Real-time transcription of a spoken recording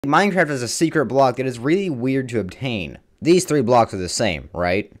Minecraft has a secret block that is really weird to obtain. These 3 blocks are the same,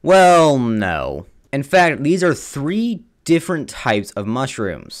 right? Well, no. In fact, these are 3 different types of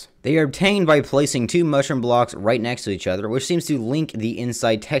mushrooms. They are obtained by placing 2 mushroom blocks right next to each other, which seems to link the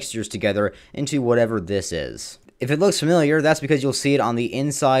inside textures together into whatever this is. If it looks familiar, that's because you'll see it on the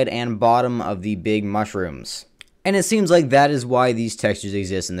inside and bottom of the big mushrooms. And it seems like that is why these textures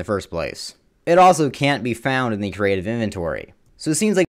exist in the first place. It also can't be found in the creative inventory. So it seems like